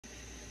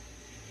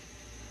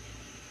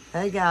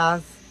Hey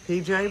guys,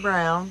 PJ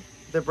Brown,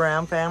 the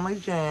Brown Family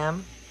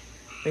Jam.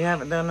 We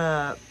haven't done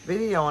a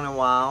video in a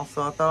while,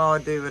 so I thought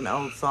I'd do an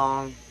old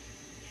song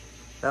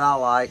that I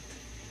liked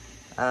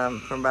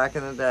from back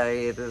in the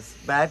day. It is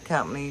Bad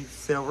Company,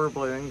 Silver,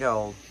 Blue, and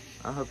Gold.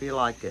 I hope you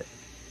like it.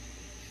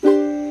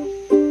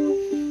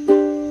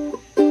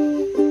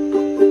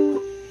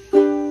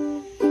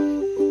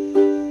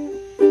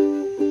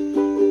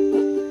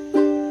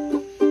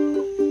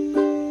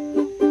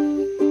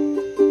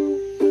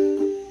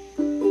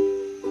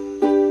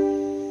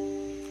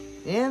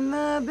 In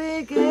the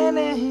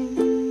beginning,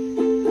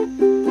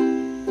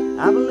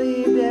 I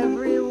believed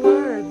every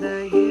word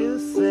that you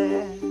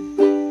said.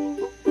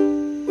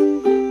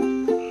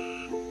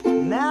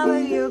 Now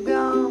that you're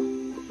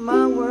gone,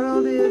 my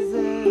world is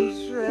in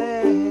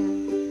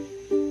shreds.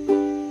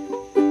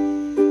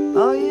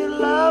 Oh, you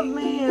loved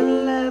me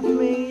and left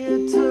me.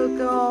 You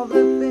took all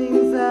the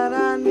things that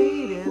I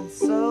needed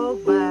so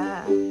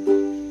bad.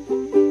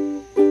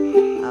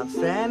 I'm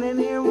standing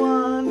here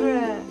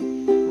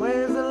wondering,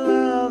 where's the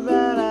love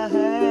that I had?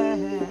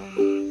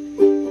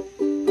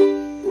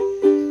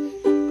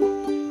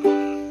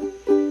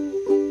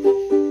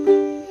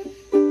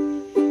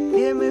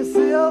 Give me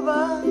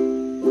silver,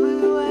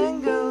 blue,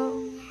 and gold,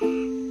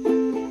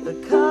 the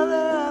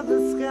color of the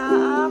sky,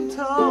 I'm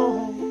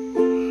told.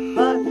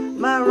 But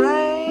my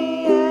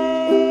rainbow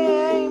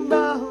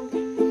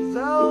is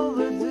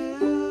overdue.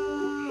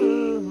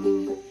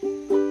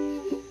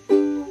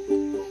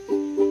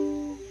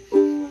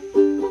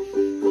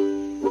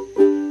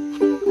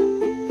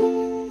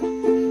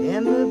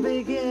 In the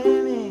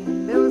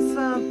beginning, there was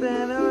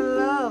something of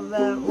love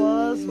that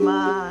was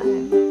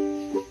mine.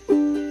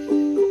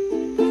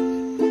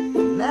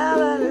 Now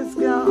that it's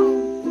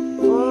gone,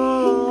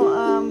 oh,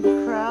 I'm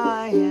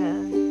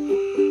crying.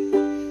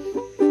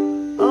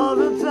 All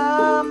the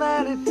time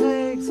that it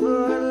takes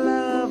for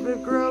love to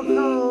grow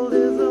cold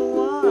is a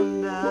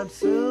wonder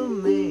to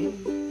me.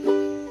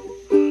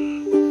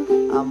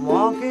 I'm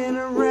walking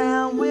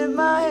around with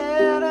my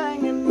head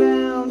hanging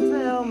down.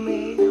 Tell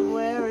me,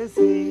 where is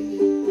he?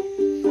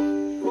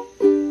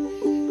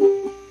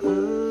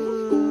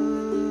 Ooh.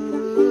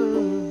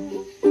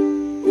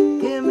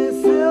 Give me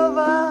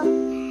silver,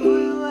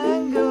 blue,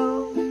 and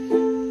gold,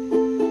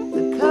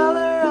 the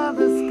color of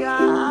the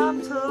sky,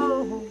 I'm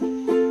told.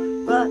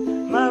 But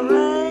my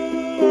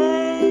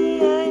rainbow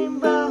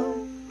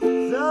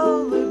is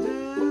overdue.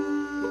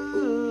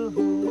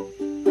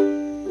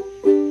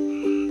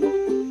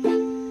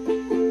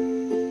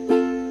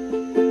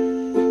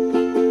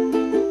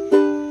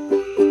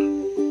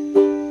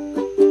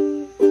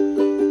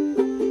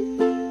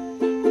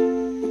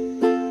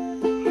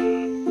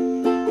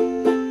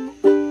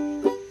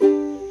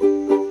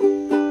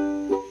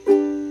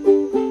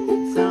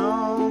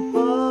 Don't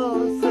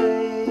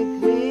forsake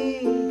me,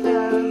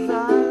 'cause I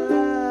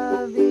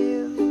love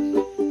you.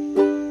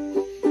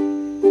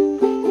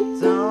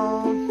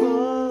 Don't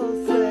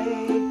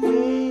forsake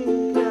me,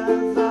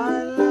 'cause I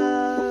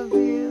love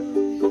you.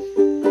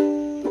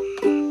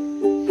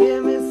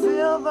 Give me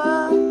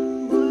silver,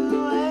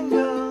 blue, and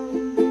gold,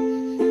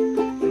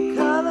 the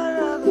color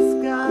of the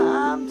sky,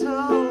 I'm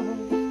told.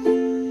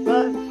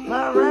 But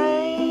my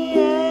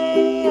rainbow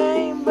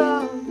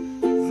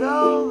is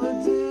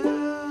overdue.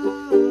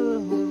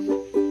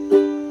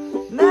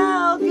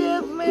 Now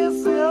give me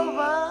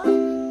silver,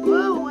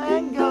 blue,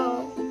 and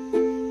gold,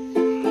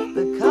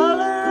 the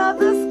color of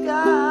the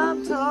sky, I'm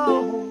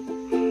told.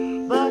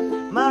 But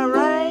my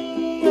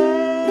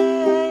rainbow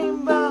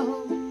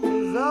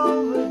is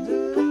overdue.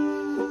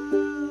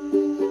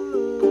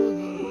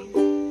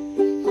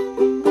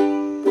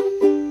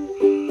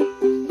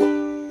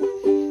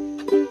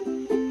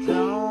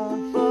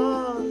 Don't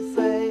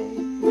forsake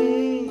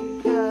me,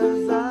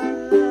 'cause I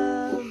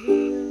love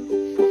you.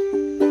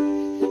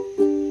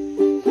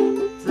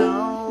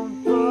 Don't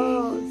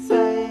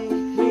forsake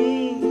me,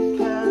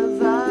 'cause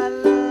I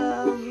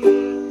love you.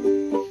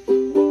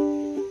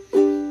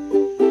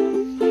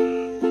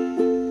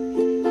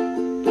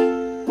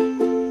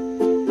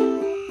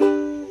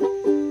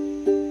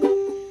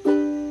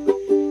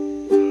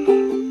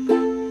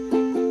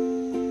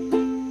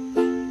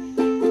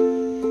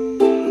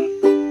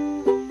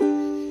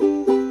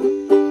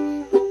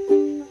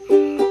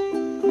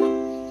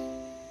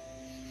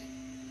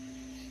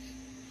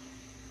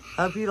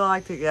 Hope you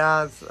liked it,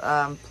 guys.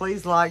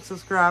 Please like,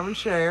 subscribe, and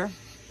share.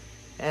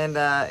 And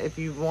if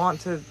you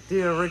want to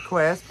do a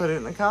request, put it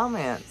in the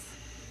comments.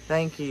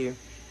 Thank you.